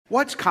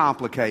What's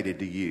complicated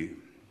to you?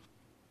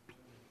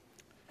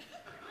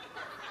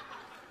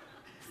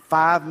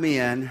 5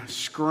 men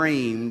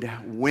screamed,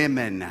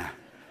 "Women."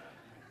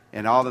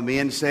 And all the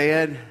men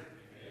said,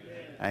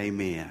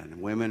 Amen.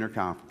 Women are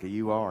complicated.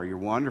 You are. You're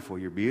wonderful.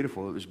 You're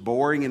beautiful. It was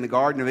boring in the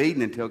Garden of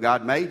Eden until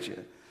God made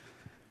you.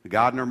 The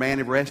God nor man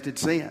have rested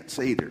since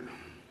either.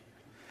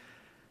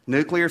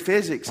 Nuclear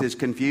physics is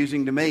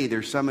confusing to me.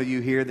 There's some of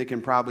you here that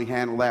can probably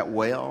handle that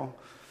well.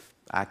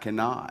 I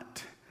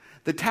cannot.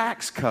 The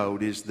tax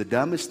code is the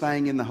dumbest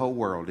thing in the whole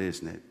world,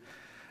 isn't it?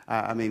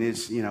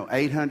 It's,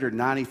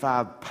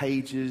 895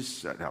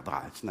 pages. No,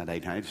 it's not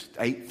 800. It's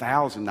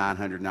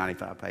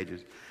 8,995 pages.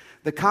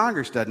 The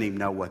Congress doesn't even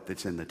know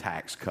what's in the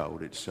tax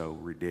code. It's so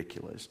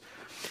ridiculous.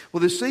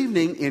 Well, this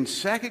evening in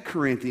 2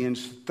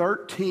 Corinthians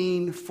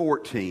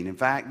 13:14, in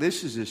fact,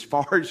 this is as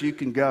far as you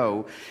can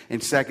go in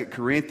 2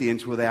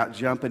 Corinthians without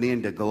jumping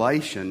into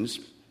Galatians.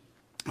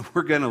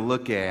 We're going to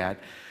look at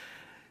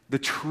the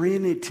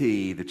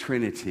Trinity,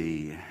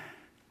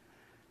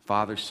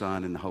 Father,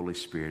 Son, and the Holy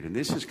Spirit. And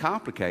this is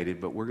complicated,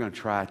 but we're going to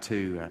try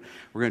to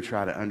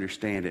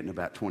understand it in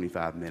about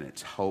 25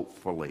 minutes,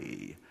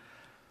 hopefully.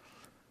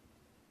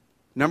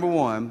 Number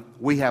one,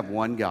 we have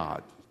one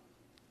God.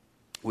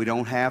 We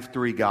don't have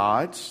three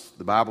gods.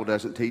 The Bible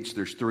doesn't teach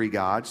there's three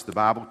gods. The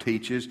Bible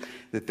teaches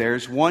that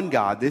there's one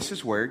God. This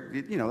is where,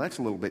 that's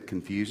a little bit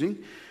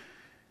confusing.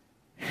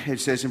 It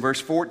says in verse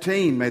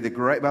 14, by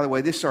the way,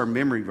 this is our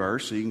memory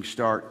verse, so you can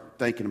start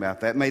thinking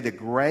about that. May the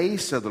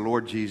grace of the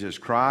Lord Jesus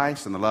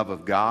Christ and the love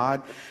of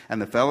God and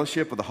the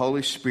fellowship of the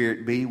Holy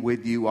Spirit be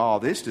with you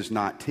all. This does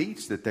not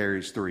teach that there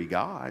is three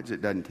gods.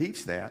 It doesn't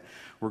teach that.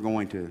 We're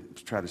going to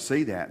try to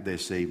see that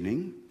this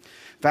evening.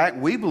 In fact,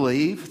 we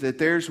believe that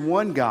there's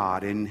one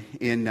God.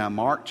 In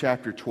Mark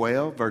chapter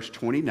 12, verse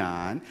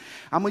 29,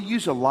 I'm going to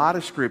use a lot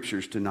of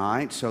scriptures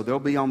tonight, so they'll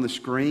be on the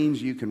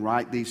screens. You can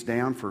write these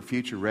down for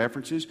future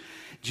references.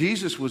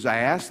 Jesus was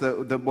asked,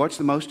 what's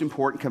the most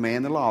important command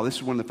in the law? This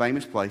is one of the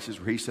famous places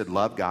where he said,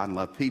 love God and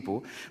love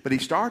people. But he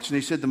starts and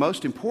he said, the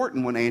most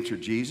important one,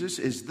 answered Jesus,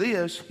 is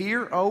this: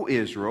 Hear, O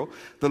Israel,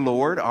 the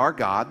Lord our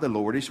God, the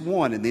Lord is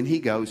one. And then he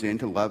goes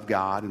into love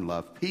God and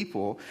love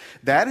people.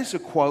 That is a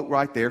quote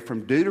right there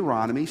from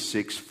Deuteronomy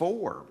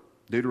 6:4.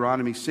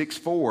 Deuteronomy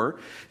 6:4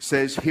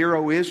 says, Hear,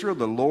 O Israel,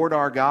 the Lord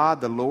our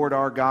God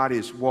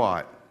is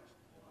what?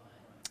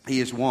 He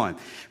is one. In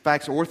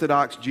fact,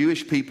 Orthodox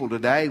Jewish people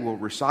today will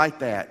recite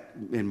that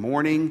in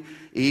morning,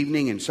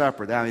 evening, and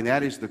supper.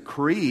 That is the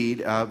creed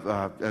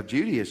of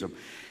Judaism.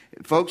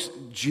 Folks,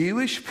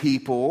 Jewish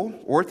people,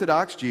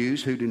 Orthodox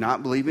Jews who do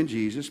not believe in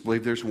Jesus,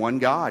 believe there's one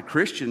God.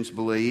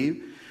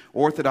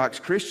 Orthodox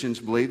Christians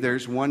believe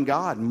there's one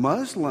God.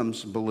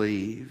 Muslims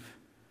believe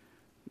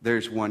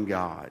there's one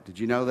God. Did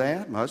you know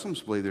that?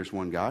 Muslims believe there's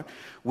one God.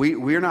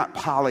 We're not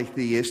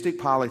polytheistic.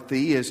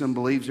 Polytheism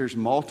believes there's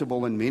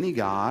multiple and many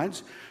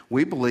gods.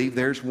 We believe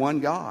there's one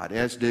God,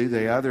 as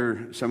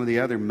do some of the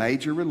other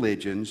major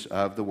religions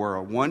of the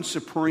world. One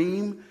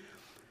supreme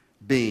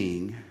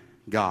being,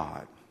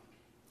 God.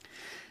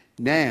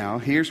 Now,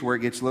 here's where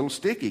it gets a little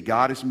sticky.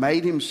 God has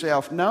made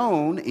himself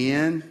known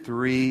in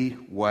three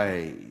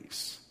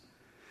ways.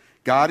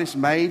 God has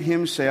made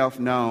himself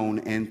known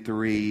in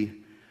three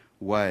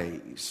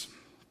ways.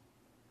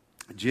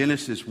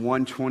 Genesis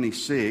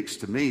 1:26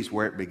 to me is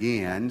where it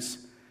begins.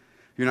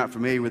 If you're not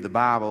familiar with the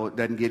Bible, it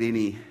doesn't get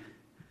any,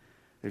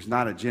 there's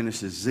not a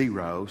Genesis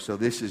 0, so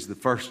this is the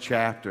first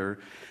chapter.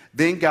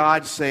 Then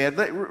God said,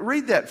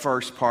 read that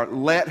first part,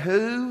 let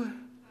who?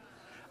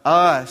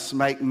 Us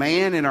make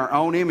man in our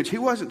own image. He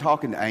wasn't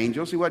talking to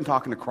angels. He wasn't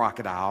talking to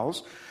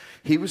crocodiles.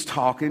 He was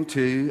talking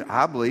to,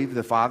 I believe,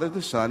 the Father,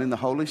 the Son, and the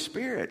Holy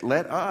Spirit.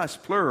 Let us,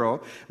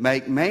 plural,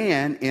 make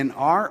man in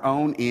our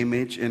own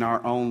image, in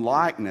our own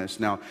likeness.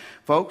 Now,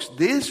 folks,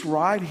 this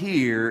right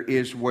here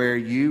is where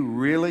you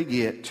really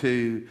get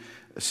to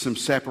some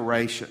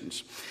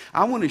separations.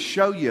 I want to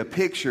show you a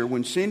picture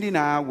when Cindy and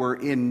I were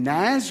in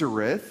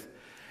Nazareth.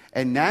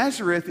 And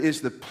Nazareth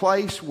is the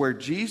place where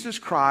Jesus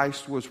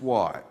Christ was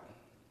what?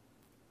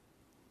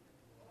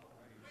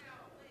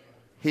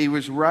 He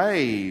was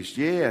raised,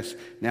 yes.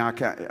 Now,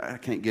 I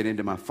can't get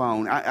into my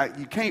phone.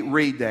 You can't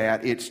read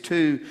that. It's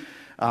too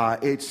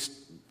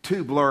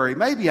blurry.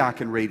 Maybe I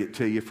can read it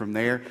to you from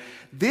there.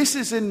 This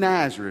is in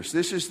Nazareth.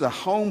 This is the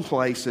home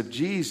place of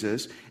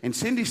Jesus. And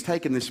Cindy's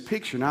taking this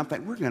picture, and I'm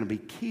thinking, we're going to be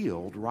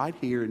killed right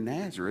here in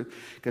Nazareth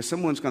because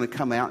someone's going to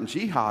come out and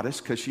jihad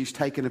us because she's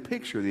taking a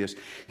picture of this.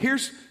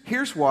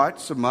 Here's what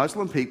some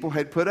Muslim people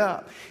had put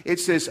up. It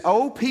says,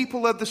 O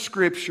people of the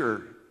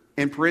Scripture,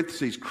 in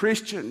parentheses,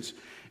 Christians,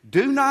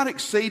 do not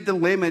exceed the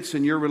limits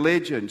in your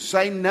religion.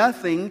 Say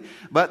nothing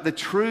but the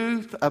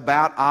truth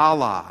about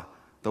Allah,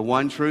 the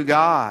one true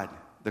God.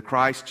 The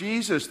Christ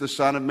Jesus, the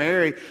Son of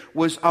Mary,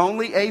 was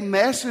only a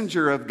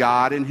messenger of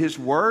God, and his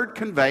word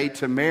conveyed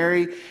to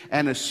Mary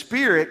and a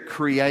spirit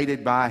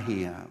created by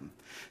him.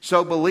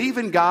 So believe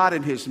in God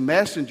and his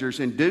messengers,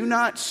 and do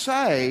not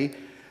say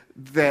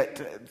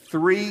that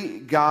three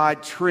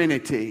God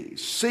Trinity.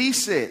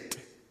 Cease it.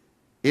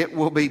 It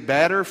will be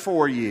better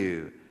for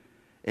you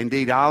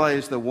Indeed, Allah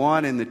is the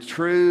one and the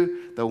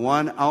true, the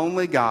one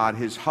only God.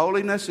 His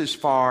holiness is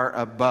far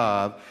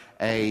above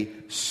a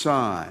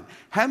sun.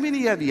 How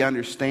many of you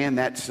understand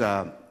that's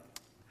a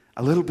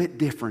little bit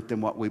different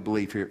than what we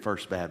believe here at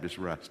First Baptist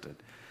Ruston?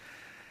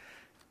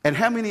 And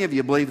how many of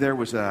you believe there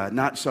was a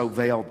not so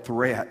veiled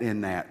threat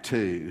in that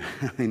too?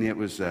 I mean, it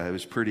was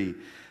pretty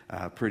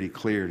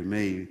clear to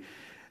me.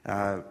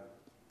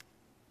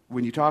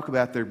 When you talk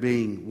about there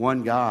being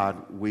one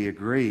God, we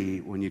agree.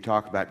 When you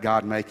talk about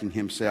God making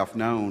himself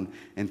known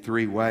in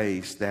three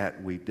ways,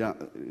 that we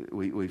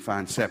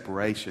find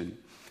separation.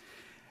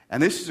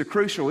 And this is a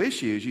crucial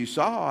issue, as you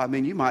saw. I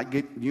mean, you might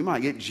get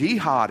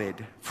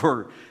jihaded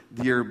for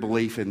your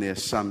belief in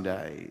this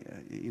someday.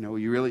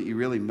 You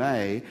really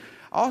may.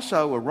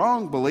 Also, a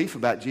wrong belief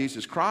about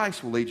Jesus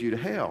Christ will lead you to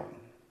hell.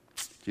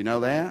 Do you know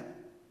that?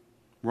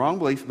 Wrong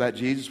belief about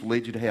Jesus will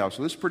lead you to hell.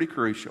 So this is pretty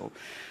crucial.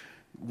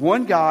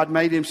 One God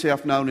made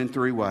himself known in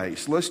three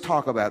ways. Let's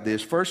talk about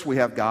this. First, we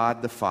have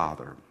God the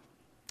Father.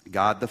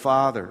 God the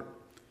Father.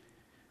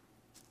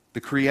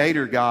 The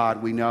Creator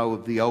God, we know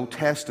of the Old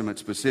Testament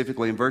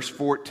specifically. In verse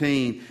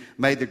 14,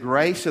 may the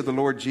grace of the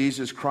Lord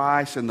Jesus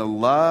Christ and the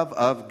love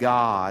of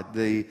God,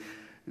 the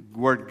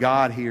word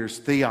God here is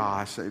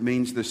theos. It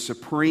means the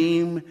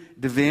supreme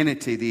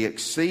divinity, the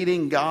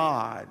exceeding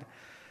God.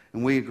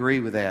 And we agree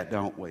with that,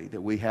 don't we?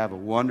 That we have a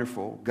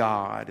wonderful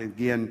God.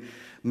 Again,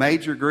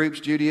 major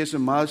groups,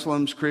 Judaism,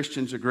 Muslims,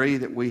 Christians agree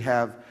that we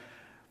have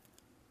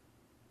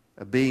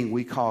a being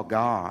we call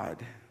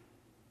God.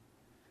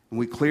 And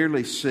we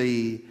clearly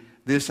see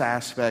this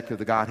aspect of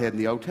the Godhead in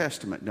the Old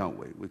Testament, don't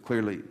we? We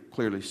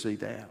clearly see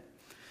that.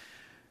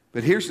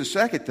 But here's the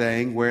second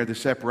thing where the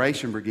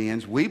separation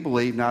begins. We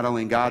believe not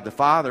only in God the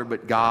Father,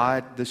 but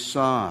God the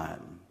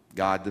Son.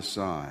 God the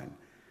Son.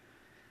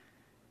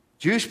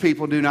 Jewish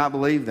people do not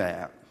believe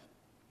that.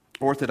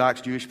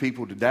 Orthodox Jewish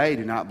people today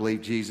do not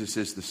believe Jesus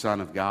is the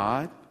Son of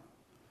God.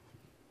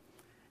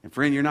 And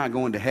friend, you're not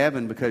going to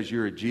heaven because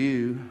you're a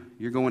Jew.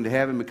 You're going to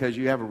heaven because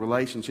you have a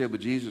relationship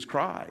with Jesus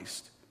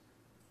Christ.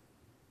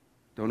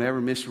 Don't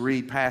ever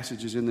misread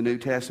passages in the New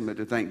Testament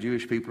to think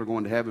Jewish people are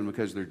going to heaven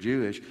because they're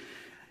Jewish.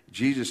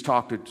 Jesus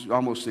talked to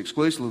almost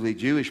exclusively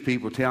Jewish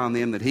people, telling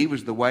them that he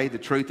was the way, the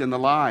truth, and the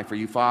life. Are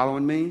you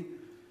following me?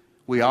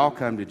 We all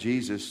come to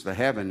Jesus, the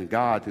heaven, and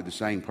God through the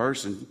same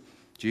person.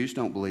 Jews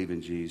don't believe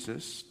in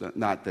Jesus,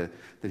 not that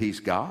he's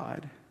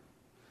God.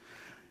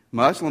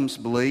 Muslims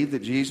believe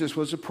that Jesus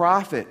was a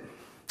prophet,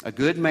 a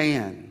good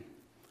man,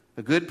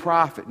 a good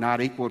prophet,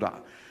 not equal to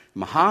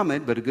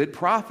Muhammad, but a good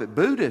prophet.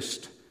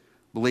 Buddhists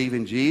believe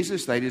in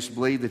Jesus. They just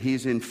believe that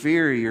he's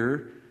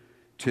inferior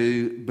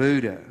to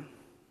Buddha.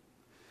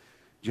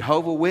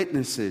 Jehovah's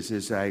Witnesses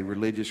is a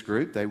religious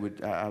group.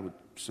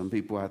 Some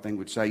people I think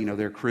would say,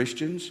 they're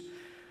Christians.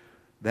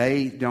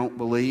 They don't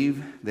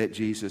believe that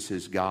Jesus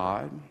is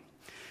God.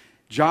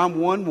 John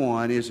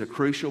 1:1 is a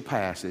crucial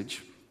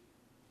passage.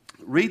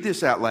 Read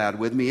this out loud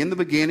with me. In the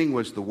beginning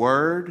was the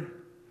Word,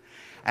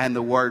 and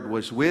the Word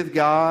was with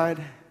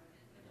God.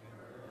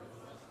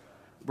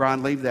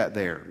 Brian, leave that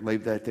there.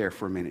 Leave that there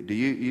for a minute. Do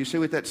you see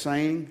what that's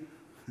saying?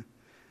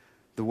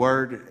 The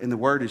Word, and the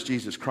Word is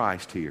Jesus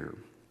Christ here.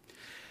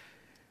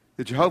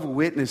 The Jehovah's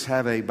Witnesses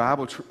have a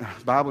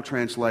Bible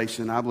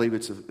translation. I believe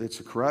it's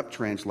a corrupt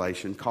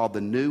translation called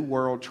the New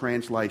World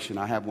Translation.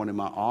 I have one in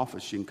my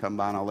office. You can come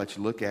by and I'll let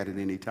you look at it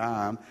any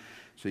time,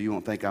 so you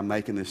won't think I'm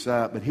making this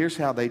up. But here's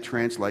how they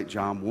translate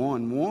John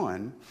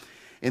 1:1.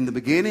 In the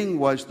beginning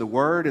was the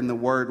Word, and the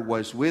Word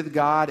was with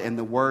God, and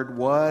the Word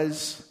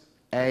was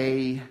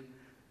a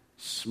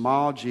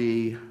small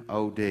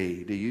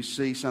G-O-D. Do you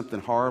see something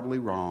horribly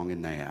wrong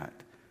in that?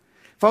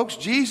 Folks,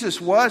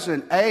 Jesus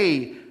wasn't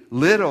a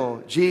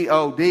little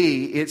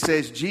G-O-D. It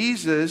says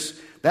Jesus,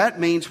 that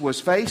means was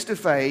face to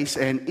face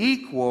and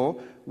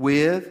equal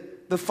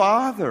with the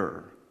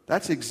Father.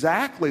 That's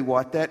exactly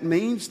what that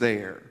means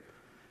there.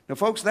 Now,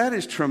 folks, that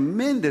is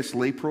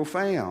tremendously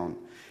profound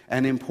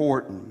and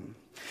important.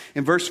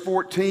 In verse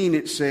 14,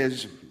 it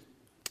says,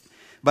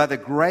 by the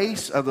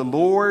grace of the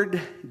Lord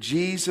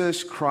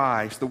Jesus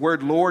Christ. The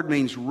word Lord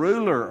means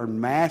ruler or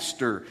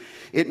master.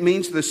 It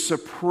means the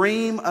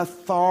supreme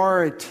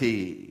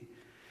authority.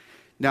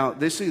 Now,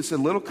 this is a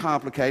little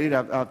complicated.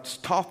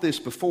 I've taught this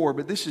before,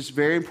 but this is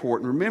very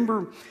important.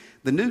 Remember,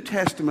 the New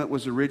Testament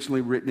was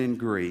originally written in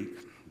Greek.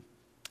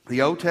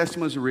 The Old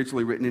Testament was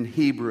originally written in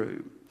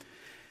Hebrew.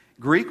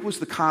 Greek was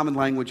the common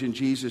language in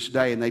Jesus'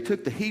 day, and they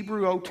took the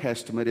Hebrew Old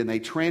Testament and they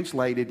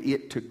translated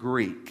it to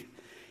Greek.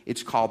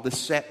 It's called the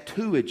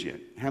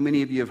Septuagint. How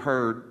many of you have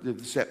heard of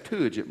the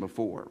Septuagint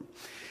before?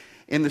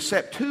 In the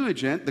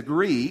Septuagint, the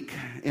Greek,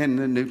 in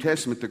the New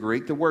Testament, the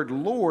Greek, the word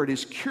Lord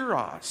is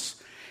Kyrios.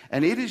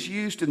 And it is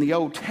used in the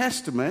Old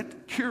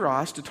Testament,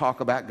 Kyrios, to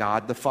talk about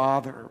God the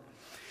Father.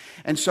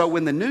 And so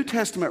when the New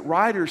Testament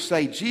writers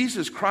say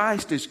Jesus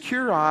Christ is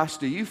Kyrios,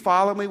 do you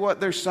follow me what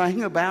they're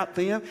saying about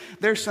them?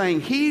 They're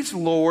saying he's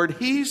Lord,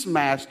 he's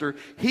master,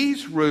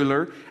 he's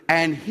ruler,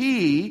 and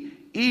he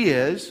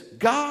is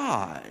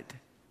God.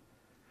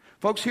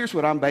 Folks, here's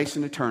what I'm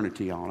basing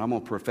eternity on. I'm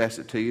going to profess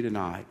it to you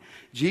tonight.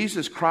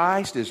 Jesus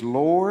Christ is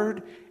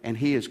Lord, and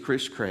He is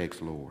Chris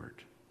Craig's Lord.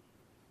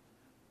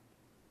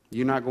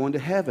 You're not going to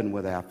heaven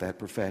without that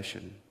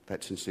profession,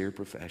 that sincere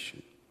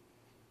profession.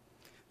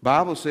 The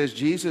Bible says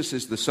Jesus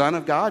is the Son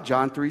of God,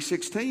 John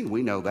 3:16.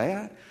 We know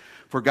that.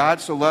 For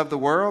God so loved the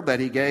world that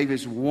He gave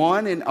His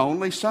one and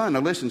only Son. Now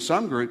listen,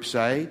 some groups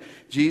say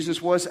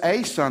Jesus was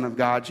a Son of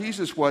God.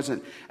 Jesus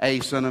wasn't a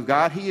Son of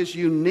God. He is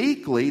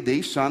uniquely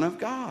the Son of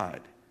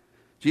God.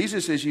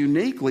 Jesus is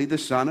uniquely the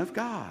Son of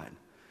God.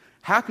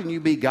 How can you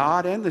be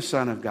God and the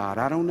Son of God?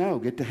 I don't know.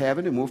 Get to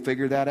heaven and we'll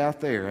figure that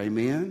out there.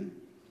 Amen?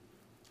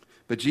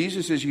 But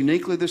Jesus is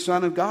uniquely the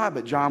Son of God.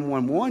 But John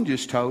 1:1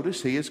 just told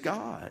us He is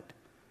God.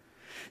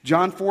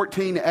 John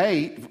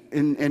 14:8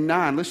 and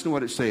 9, listen to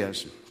what it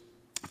says.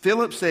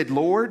 Philip said,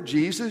 Lord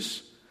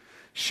Jesus,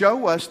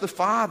 show us the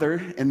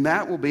Father, and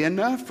that will be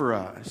enough for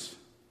us.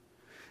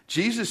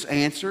 Jesus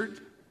answered,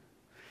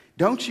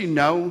 don't you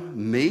know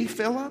me,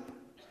 Philip?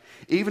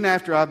 Even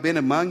after I've been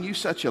among you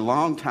such a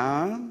long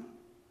time?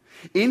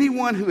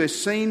 Anyone who has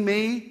seen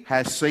me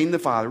has seen the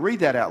Father. Read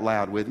that out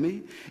loud with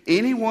me.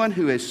 Anyone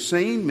who has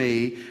seen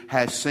me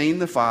has seen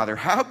the Father.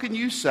 How can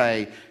you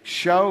say,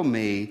 show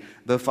me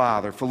the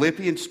Father?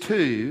 Philippians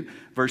 2,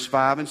 verse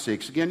 5 and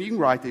 6. Again, you can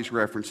write these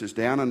references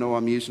down. I know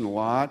I'm using a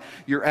lot.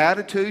 Your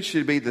attitude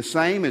should be the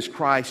same as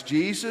Christ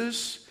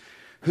Jesus,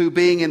 who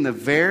being in the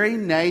very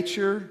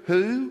nature,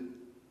 who?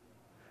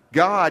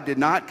 God, did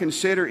not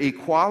consider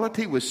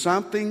equality with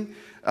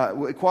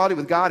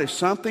God as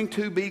something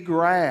to be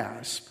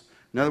grasped.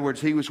 In other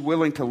words, He was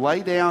willing to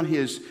lay down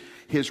His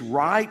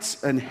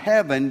rights in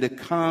heaven to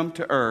come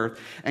to earth.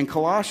 And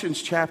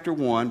Colossians chapter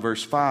 1,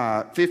 verse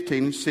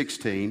 15 and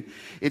 16,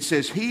 it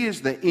says, He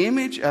is the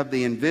image of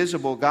the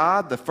invisible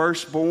God, the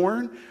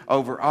firstborn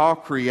over all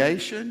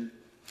creation.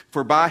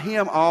 For by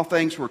Him all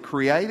things were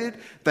created,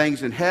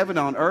 things in heaven,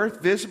 on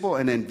earth, visible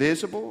and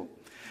invisible.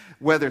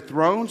 Whether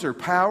thrones or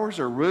powers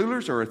or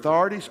rulers or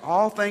authorities,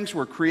 all things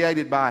were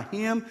created by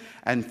Him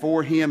and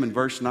for Him, in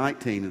verse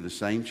 19 of the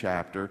same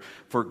chapter.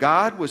 For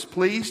God was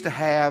pleased to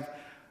have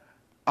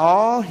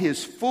all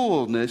His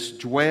fullness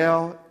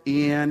dwell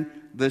in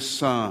the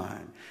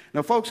Son.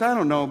 Now, folks, I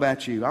don't know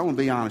about you. I want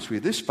to be honest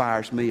with you. This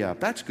fires me up.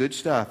 That's good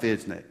stuff,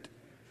 isn't it?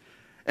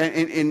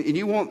 And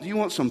you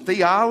want some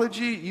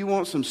theology? You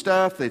want some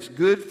stuff that's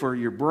good for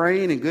your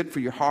brain and good for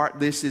your heart?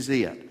 This is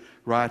it.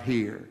 Right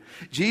here.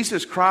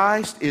 Jesus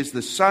Christ is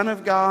the Son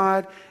of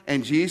God,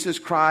 and Jesus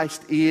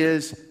Christ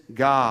is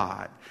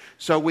God.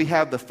 So we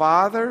have the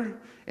Father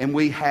and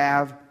we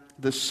have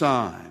the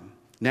Son.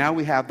 Now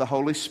we have the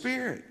Holy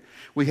Spirit.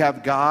 We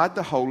have God,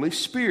 the Holy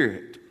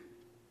Spirit.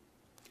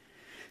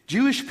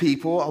 Jewish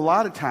people, a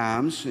lot of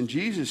times in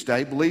Jesus'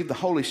 day, believed the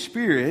Holy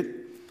Spirit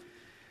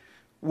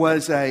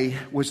was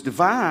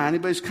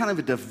divine, but it's kind of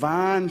a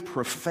divine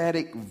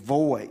prophetic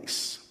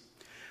voice.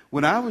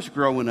 When I was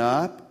growing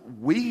up,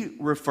 we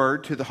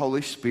referred to the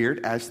Holy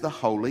Spirit as the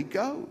Holy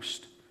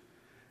Ghost.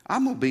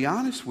 I'm going to be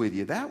honest with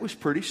you, that was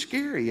pretty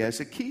scary as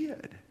a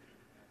kid.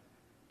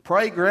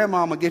 Pray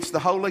grandmama gets the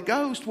Holy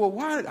Ghost. Well,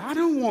 why? I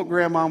don't want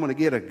grandmama to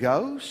get a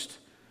ghost.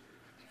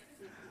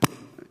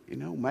 You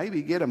know,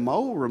 maybe get a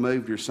mole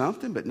removed or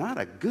something, but not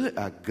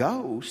a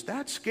ghost.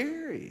 That's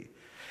scary.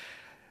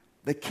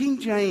 The King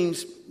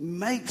James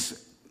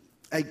makes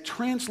a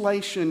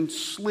translation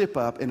slip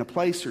up in a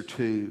place or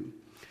two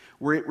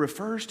where it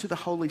refers to the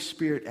Holy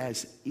Spirit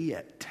as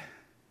it.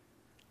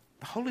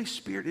 The Holy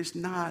Spirit is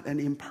not an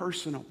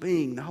impersonal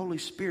being. The Holy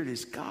Spirit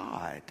is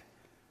God.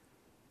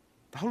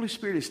 The Holy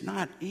Spirit is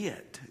not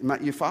it.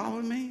 You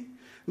following me?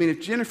 I mean, if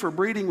Jennifer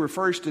Breeding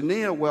refers to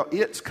Neil, well,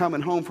 it's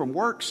coming home from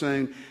work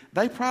soon,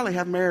 they probably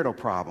have marital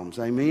problems,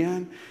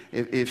 amen?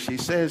 If she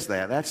says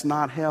that, that's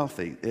not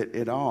healthy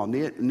at all.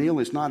 Neil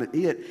is not an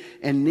it,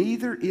 and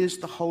neither is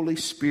the Holy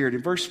Spirit.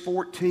 In verse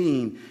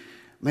 14,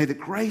 may the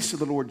grace of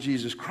the Lord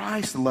Jesus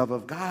Christ, the love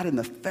of God, and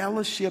the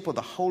fellowship of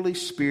the Holy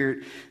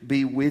Spirit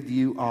be with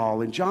you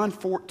all. In John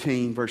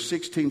 14, verse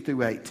 16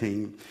 through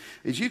 18,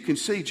 as you can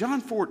see,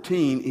 John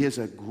 14 is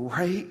a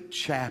great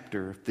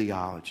chapter of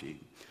theology.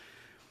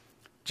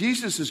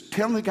 Jesus is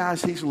telling the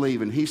guys He's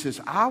leaving. He says,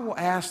 I will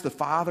ask the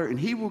Father, and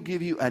He will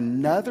give you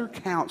another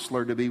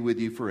counselor to be with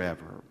you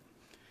forever.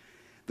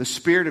 The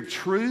Spirit of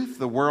truth,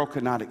 the world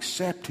cannot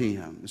accept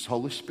Him, this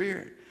Holy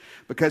Spirit,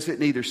 because it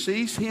neither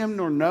sees Him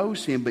nor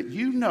knows Him, but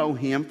you know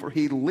Him, for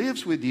He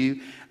lives with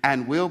you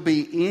and will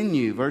be in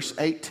you. Verse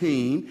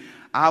 18,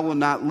 I will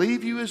not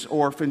leave you as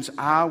orphans,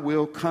 I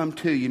will come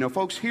to you. You know,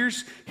 folks,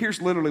 here's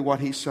literally what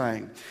He's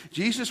saying.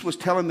 Jesus was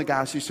telling the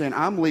guys, He's saying,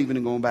 I'm leaving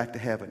and going back to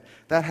heaven.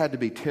 That had to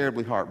be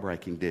terribly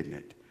heartbreaking, didn't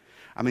it?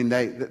 I mean,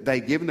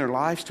 they'd given their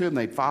lives to Him,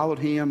 they'd followed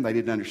Him, they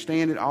didn't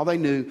understand it. All they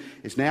knew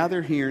is now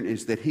they're hearing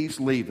is that He's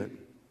leaving.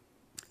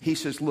 He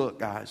says, look,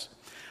 guys,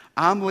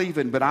 I'm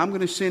leaving, but I'm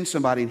going to send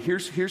somebody, and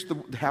here's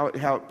how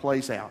it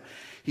plays out.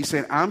 He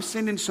said, I'm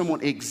sending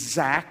someone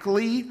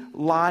exactly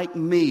like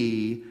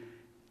me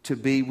to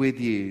be with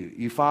you.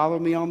 You follow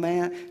me on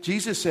that?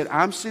 Jesus said,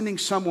 I'm sending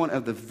someone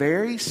of the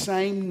very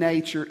same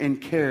nature and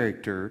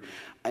character.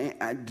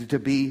 to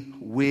be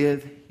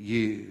with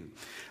you.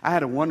 I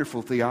had a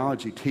wonderful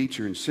theology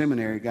teacher in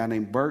seminary, a guy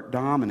named Bert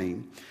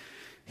Dominy.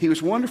 He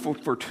was wonderful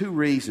for two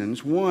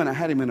reasons. One, I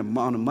had him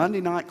on a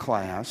Monday night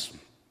class,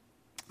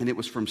 and it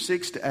was from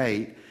 6 to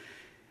 8.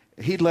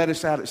 He'd let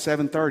us out at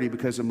 7:30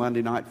 because of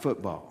Monday night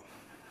football.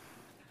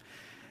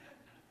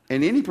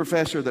 And any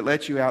professor that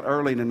lets you out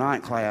early in a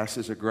night class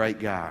is a great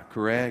guy,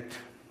 correct?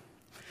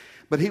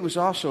 But he was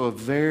also a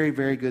very,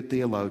 very good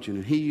theologian.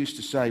 And he used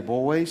to say,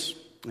 boys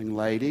and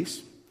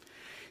ladies,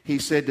 he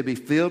said, to be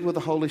filled with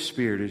the Holy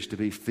Spirit is to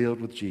be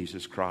filled with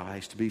Jesus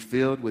Christ. To be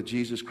filled with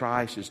Jesus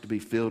Christ is to be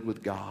filled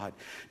with God.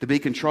 To be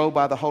controlled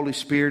by the Holy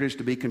Spirit is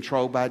to be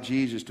controlled by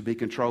Jesus. To be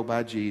controlled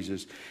by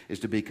Jesus is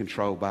to be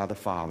controlled by the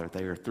Father.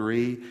 They are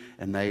three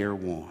and they are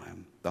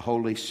one. The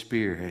Holy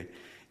Spirit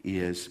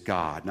is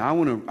God. Now,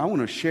 I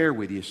want to share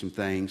with you some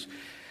things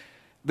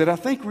that I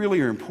think really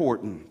are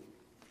important.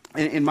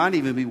 And it might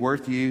even be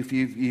worth you if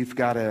you've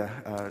got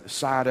a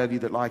side of you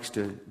that likes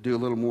to do a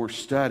little more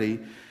study.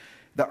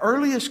 The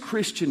earliest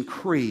Christian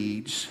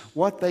creeds,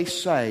 what they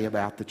say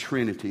about the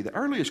Trinity. The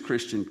earliest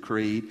Christian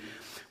creed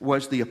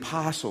was the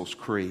Apostles'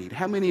 Creed.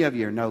 How many of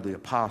you know the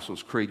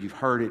Apostles' Creed? You've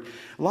heard it.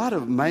 A lot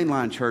of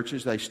mainline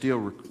churches, they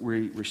still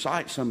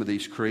recite some of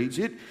these creeds.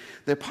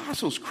 The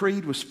Apostles'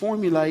 Creed was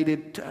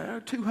formulated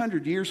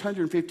 200 years,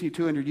 150,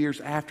 200 years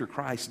after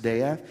Christ's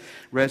death,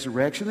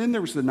 resurrection. Then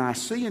there was the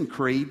Nicene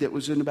Creed that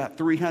was in about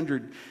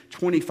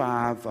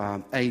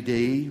 325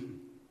 A.D.,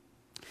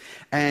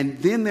 and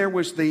then there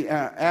was the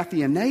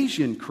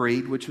Athanasian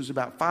Creed, which was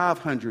about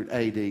 500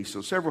 A.D., so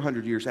several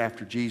hundred years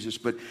after Jesus,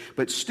 but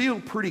still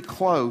pretty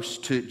close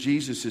to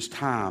Jesus'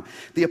 time.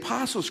 The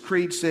Apostles'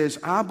 Creed says,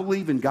 I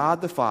believe in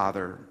God the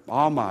Father,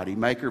 Almighty,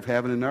 maker of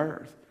heaven and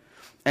earth,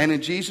 and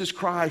in Jesus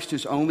Christ,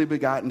 His only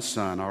begotten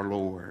Son, our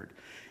Lord.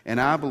 And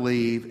I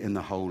believe in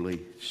the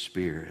Holy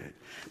Spirit.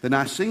 The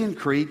Nicene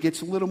Creed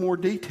gets a little more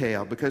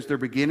detailed because they're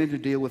beginning to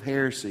deal with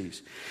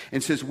heresies.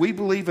 And says, we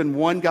believe in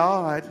one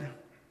God,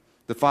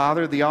 the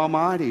Father, the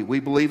Almighty. We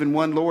believe in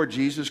one Lord,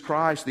 Jesus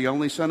Christ, the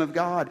only Son of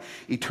God,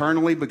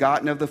 eternally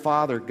begotten of the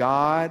Father.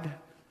 God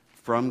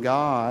from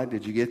God.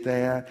 Did you get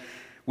that?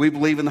 We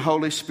believe in the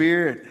Holy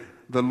Spirit,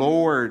 the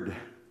Lord. Did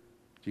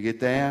you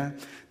get that?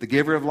 The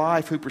giver of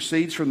life, who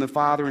proceeds from the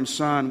Father and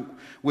Son.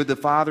 With the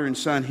Father and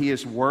Son, He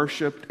is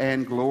worshiped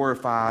and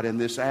glorified.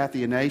 And this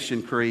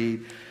Athanasian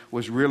Creed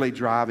was really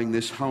driving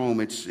this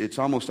home. It's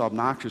almost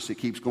obnoxious. It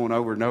keeps going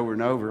over and over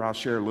and over. I'll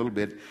share a little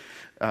bit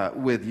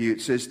with you.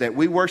 It says that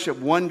we worship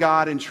one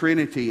God in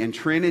Trinity, and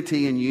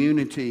Trinity in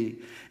unity,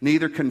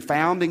 neither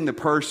confounding the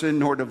person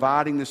nor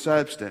dividing the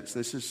substance.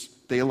 This is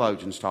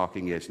theologians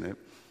talking, isn't it?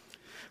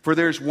 For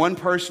there's one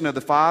person of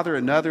the Father,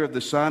 another of the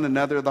Son,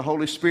 another of the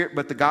Holy Spirit,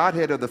 but the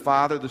Godhead of the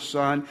Father, the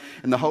Son,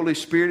 and the Holy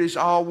Spirit is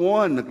all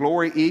one, the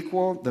glory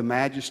equal, the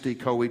majesty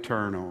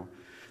co-eternal.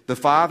 The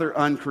Father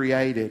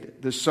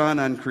uncreated, the Son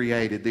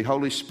uncreated, the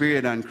Holy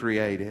Spirit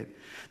uncreated.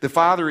 The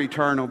Father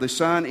eternal, the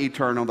Son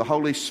eternal, the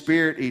Holy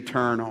Spirit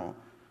eternal.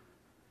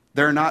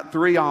 There are not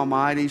three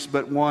Almighties,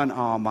 but one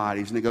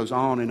Almighties. And it goes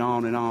on and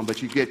on and on.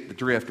 But you get the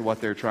drift of what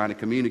they're trying to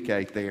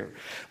communicate there.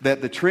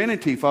 That the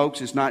Trinity,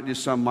 folks, is not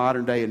just some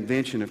modern day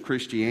invention of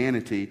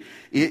Christianity.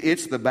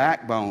 It's the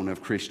backbone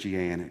of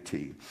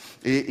Christianity.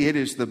 It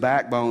is the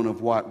backbone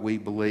of what we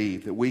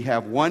believe. That we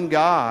have one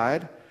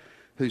God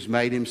who's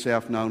made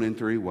Himself known in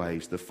three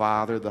ways. The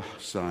Father, the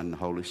Son, the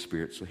Holy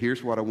Spirit. So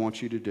here's what I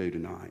want you to do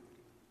tonight.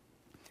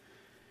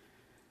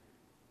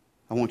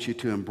 I want you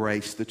to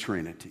embrace the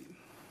Trinity.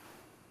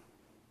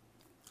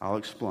 I'll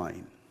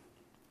explain.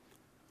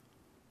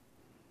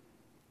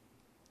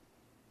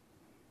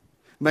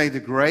 May the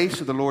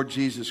grace of the Lord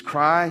Jesus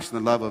Christ, and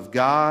the love of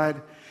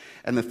God,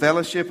 and the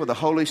fellowship of the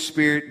Holy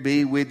Spirit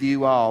be with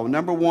you all.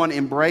 Number one,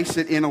 embrace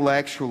it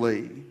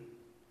intellectually.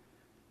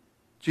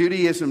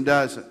 Judaism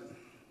doesn't.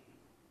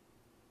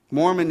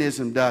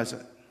 Mormonism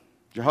doesn't.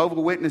 Jehovah's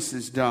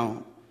Witnesses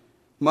don't.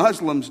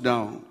 Muslims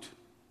don't.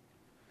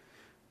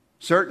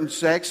 Certain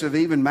sects of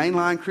even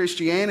mainline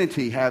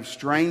Christianity have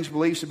strange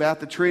beliefs about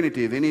the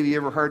Trinity. Have any of you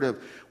ever heard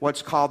of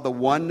what's called the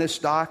oneness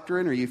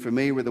doctrine? Are you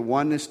familiar with the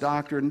oneness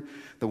doctrine?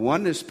 The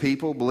oneness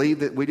people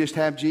believe that we just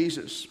have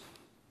Jesus.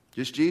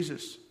 Just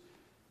Jesus.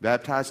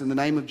 Baptized in the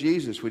name of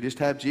Jesus. We just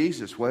have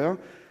Jesus. Well,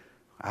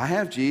 I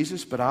have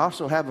Jesus, but I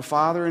also have a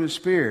Father and a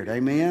Spirit.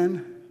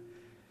 Amen?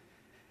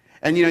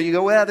 And you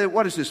go, well,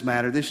 what does this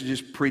matter? This is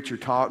just preacher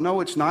talk.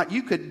 No, it's not.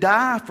 You could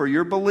die for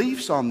your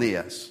beliefs on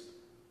this.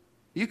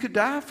 You could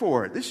die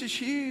for it. This is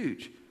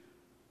huge.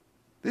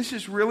 This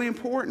is really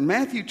important.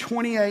 Matthew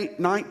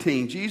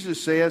 28:19,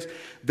 Jesus says,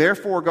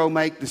 therefore go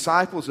make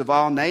disciples of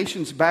all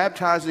nations,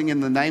 baptizing in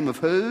the name of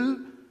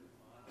who?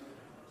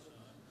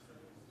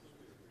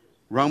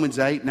 Romans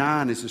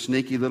 8:9 is a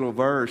sneaky little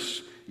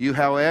verse. You,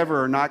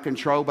 however, are not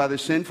controlled by the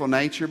sinful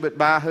nature, but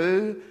by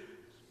who?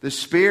 The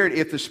Spirit.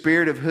 If the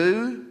Spirit of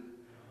who?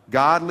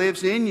 God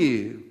lives in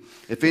you.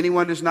 If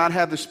anyone does not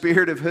have the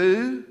Spirit of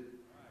who?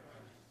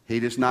 He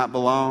does not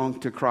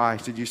belong to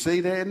Christ. Did you see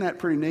that? Isn't that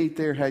pretty neat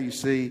there, how you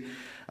see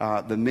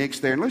the mix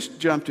there. And let's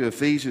jump to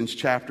Ephesians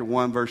chapter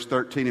 1, verse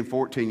 13 and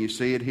 14. You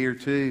see it here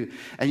too.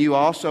 And you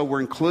also were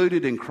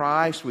included in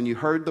Christ when you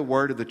heard the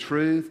word of the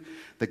truth,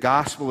 the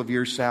gospel of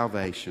your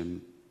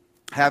salvation.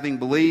 Having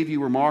believed, you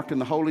were marked in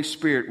the Holy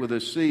Spirit with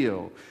a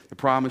seal, the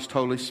promised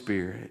Holy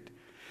Spirit,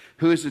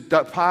 who is a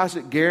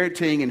deposit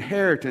guaranteeing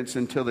inheritance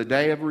until the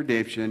day of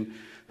redemption,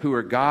 who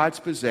are God's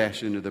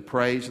possession to the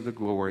praise of the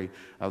glory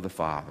of the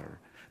Father.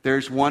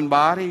 There's one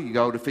body. You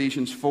go to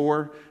Ephesians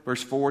 4,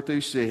 verse 4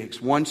 through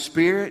 6. One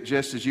Spirit,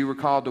 just as you were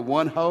called to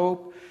one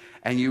hope,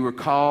 and you were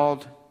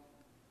called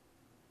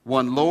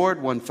one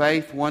Lord, one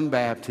faith, one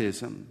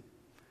baptism.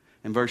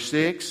 In verse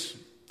 6,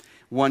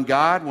 one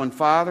God, one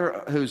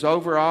Father, who's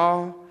over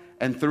all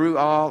and through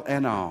all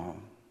and all.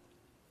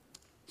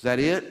 Is that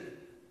it?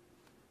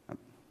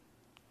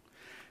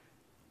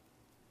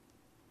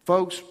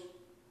 Folks,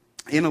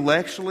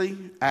 intellectually,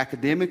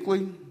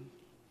 academically,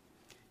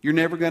 you're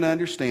never going to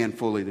understand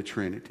fully the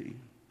Trinity.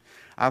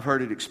 I've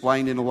heard it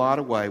explained in a lot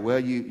of ways. Well,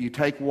 you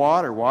take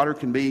water. Water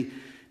can be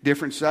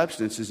different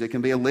substances. It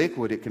can be a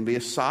liquid. It can be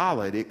a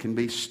solid. It can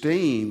be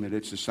steam, and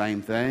it's the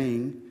same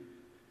thing.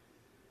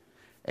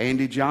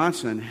 Andy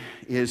Johnson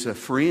is a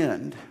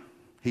friend.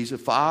 He's a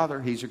father.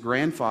 He's a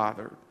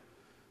grandfather.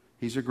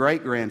 He's a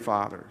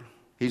great-grandfather.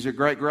 He's a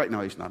great-great...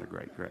 No, he's not a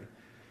great-great.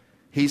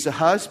 He's a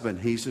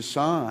husband. He's a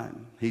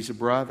son. He's a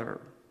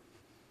brother.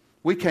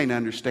 We can't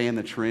understand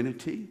the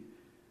Trinity,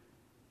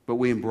 but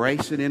we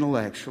embrace it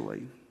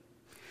intellectually.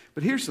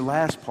 But here's the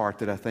last part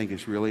that I think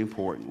is really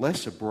important.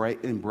 Let's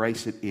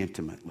embrace it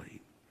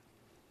intimately.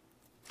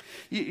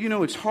 You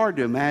know, it's hard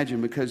to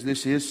imagine because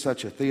this is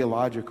such a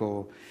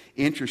theological,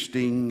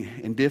 interesting,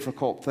 and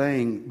difficult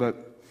thing,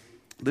 but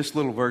this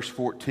little verse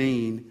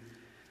 14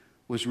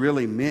 was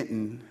really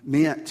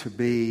meant to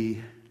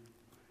be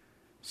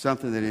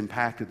something that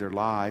impacted their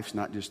lives,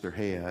 not just their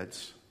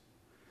heads.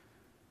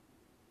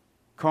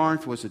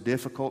 Corinth was a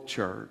difficult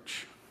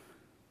church.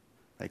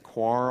 They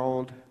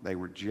quarreled, they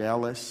were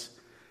jealous,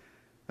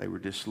 they were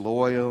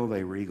disloyal,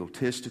 they were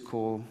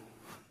egotistical,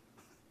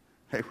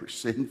 they were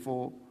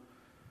sinful.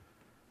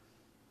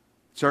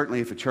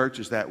 Certainly if a church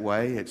is that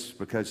way, it's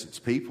because its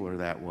people are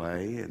that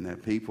way and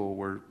that people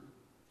were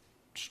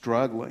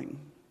struggling.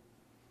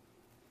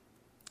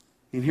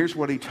 And here's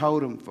what he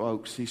told them,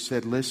 folks. He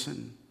said,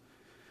 listen,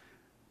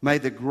 may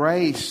the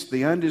grace,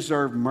 the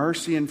undeserved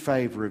mercy and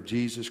favor of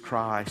Jesus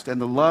Christ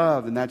and the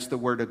love, and that's the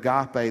word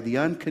agape, the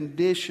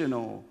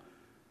unconditional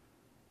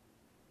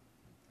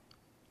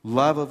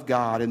love of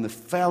God and the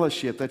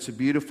fellowship, that's a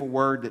beautiful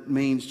word that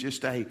means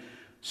just a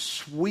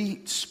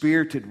sweet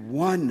spirited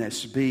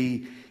oneness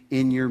be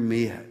in your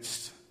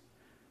midst.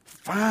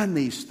 Find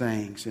these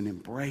things and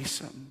embrace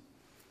them.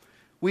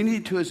 We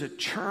need to, as a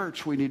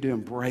church, we need to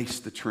embrace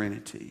the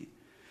Trinity.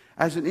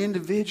 As an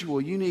individual,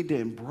 you need to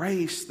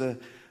embrace the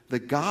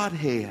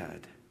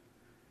Godhead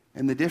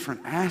and the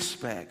different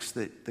aspects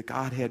that the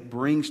Godhead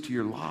brings to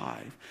your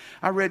life.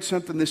 I read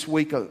something this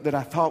week that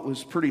I thought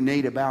was pretty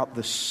neat about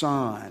the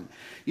Son.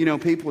 You know,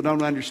 people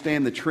don't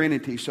understand the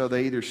Trinity, so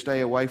they either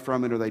stay away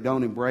from it or they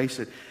don't embrace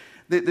it.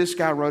 This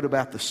guy wrote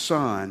about the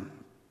Sun.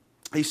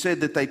 He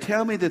said that they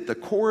tell me that the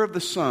core of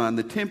the Sun,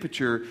 the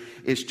temperature,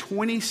 is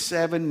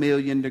 27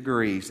 million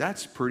degrees.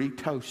 That's pretty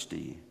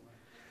toasty.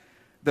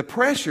 The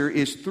pressure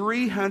is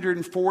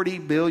 340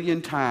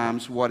 billion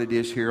times what it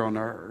is here on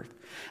Earth.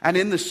 And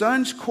in the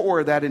Sun's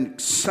core, that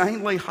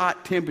insanely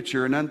hot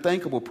temperature and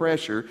unthinkable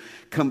pressure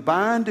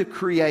combine to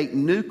create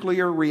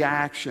nuclear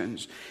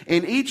reactions.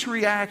 In each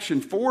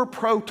reaction, 4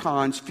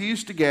 protons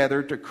fuse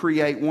together to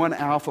create one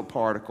alpha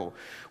particle,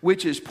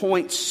 which is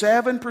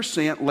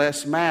 0.7%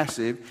 less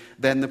massive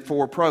than the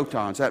 4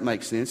 protons. That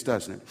makes sense,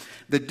 doesn't it?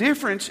 The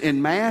difference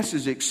in mass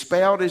is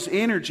expelled as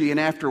energy, and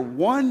after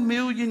 1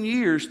 million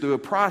years through a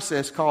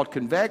process called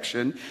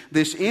convection,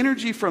 this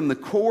energy from the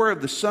core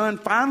of the Sun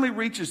finally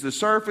reaches the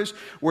surface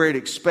where it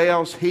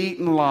expels heat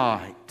and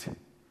light.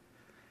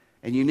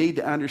 And you need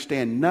to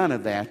understand none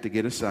of that to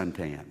get a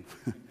suntan.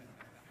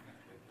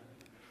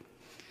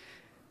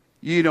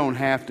 You don't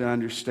have to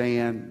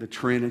understand the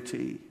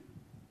Trinity.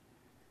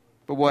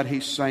 But what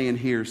he's saying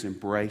here is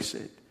embrace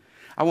it.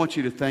 I want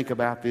you to think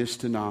about this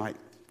tonight.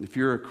 If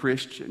you're a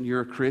Christian,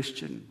 you're a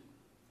Christian.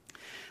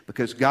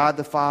 Because God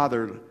the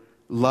Father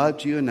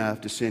loved you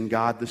enough to send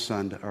God the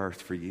Son to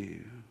earth for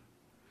you.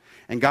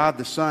 And God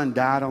the Son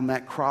died on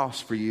that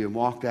cross for you and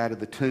walked out of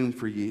the tomb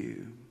for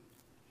you.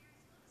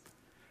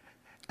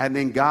 And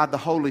then God the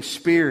Holy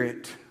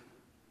Spirit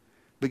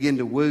began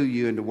to woo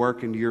you and to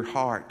work into your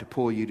heart to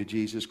pull you to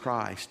Jesus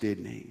Christ,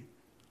 didn't He?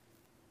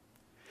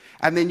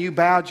 And then you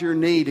bowed your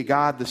knee to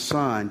God the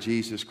Son,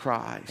 Jesus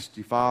Christ.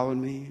 You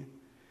following me?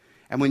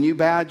 And when you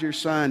bowed your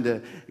son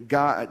to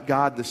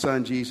God the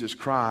Son, Jesus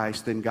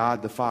Christ, then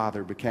God the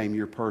Father became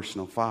your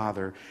personal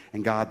Father,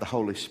 and God the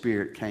Holy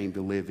Spirit came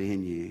to live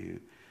in you.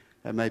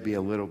 That may be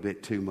a little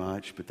bit too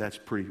much, but that's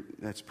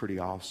pretty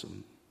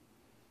awesome.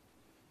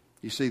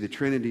 You see, the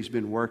Trinity's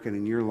been working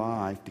in your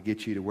life to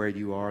get you to where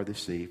you are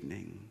this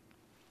evening.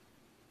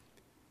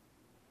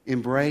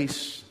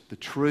 Embrace the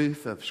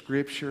truth of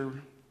Scripture,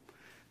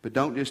 But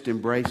don't just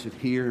embrace it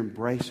here,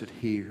 embrace it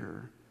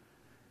here.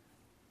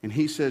 And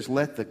he says,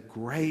 let the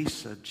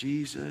grace of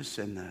Jesus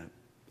and the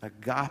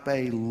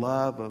agape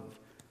love of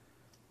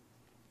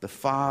the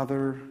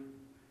Father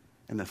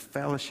and the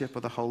fellowship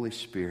of the Holy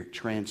Spirit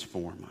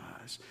transform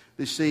us.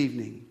 This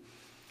evening,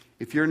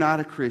 if you're not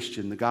a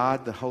Christian,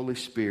 the Holy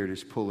Spirit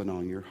is pulling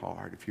on your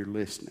heart. If you're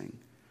listening,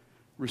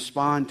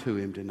 respond to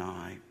Him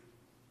tonight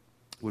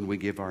when we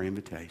give our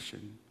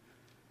invitation.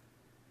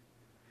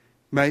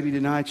 Maybe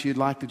tonight you'd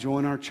like to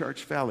join our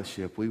church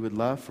fellowship. We would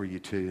love for you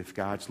to if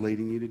God's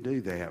leading you to do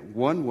that.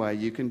 One way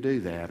you can do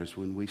that is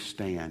when we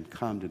stand.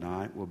 Come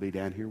tonight. We'll be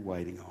down here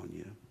waiting on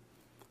you.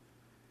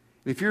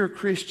 If you're a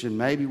Christian,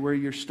 maybe where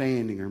you're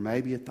standing or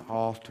maybe at the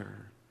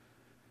altar,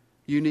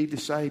 you need to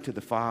say to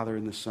the Father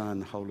and the Son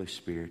and the Holy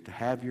Spirit to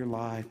have your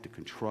life, to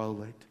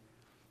control it,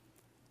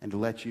 and to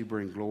let you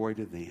bring glory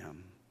to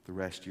them the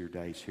rest of your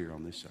days here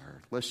on this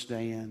earth. Let's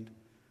stand.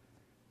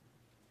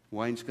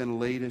 Wayne's going to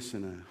lead us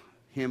in a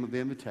hymn of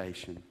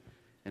invitation.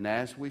 And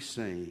as we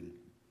sing,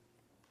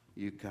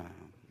 you come.